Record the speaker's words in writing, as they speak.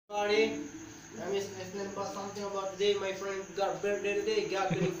Sorry, let me explain about something about today. My friend got birthday today. He got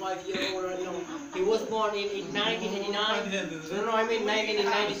 25 years old. You know, he was born in 1989. No, I mean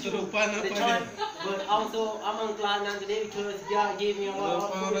 1992. The time, but also I'm on cloud nine today because God gave me a lot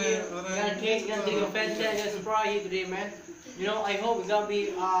of food here. God cake, God take a banda, God surprise here today, man. You know, I hope he's gonna be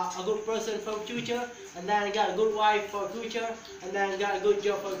a good person for future, and then got a good wife for future, and then got a good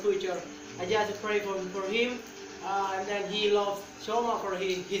job for future. I just pray for him. And then he loves so much for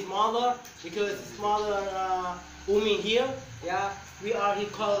his mother because his mother Umi here. Yeah, he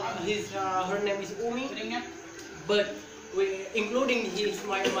called her name is Umi. But including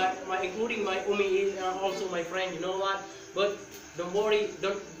including my Umi is also my friend. You know what? But don't worry,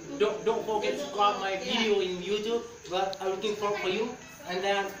 don't forget to subscribe my video in YouTube. But I'm looking for you. And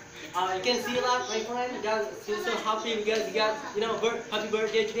then you can see that my friend got so happy because he got happy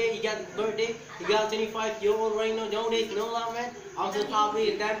birthday today. He got birthday. He got 25 years old right now nowadays. You know that, man. I'm so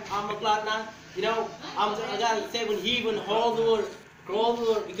happy. And then I'm a glad now. You know I got 7 heaven whole world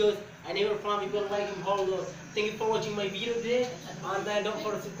because I never found people like him whole world. Thank you for watching my video today. And then don't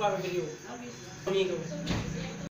forget to subscribe my video. Amigo.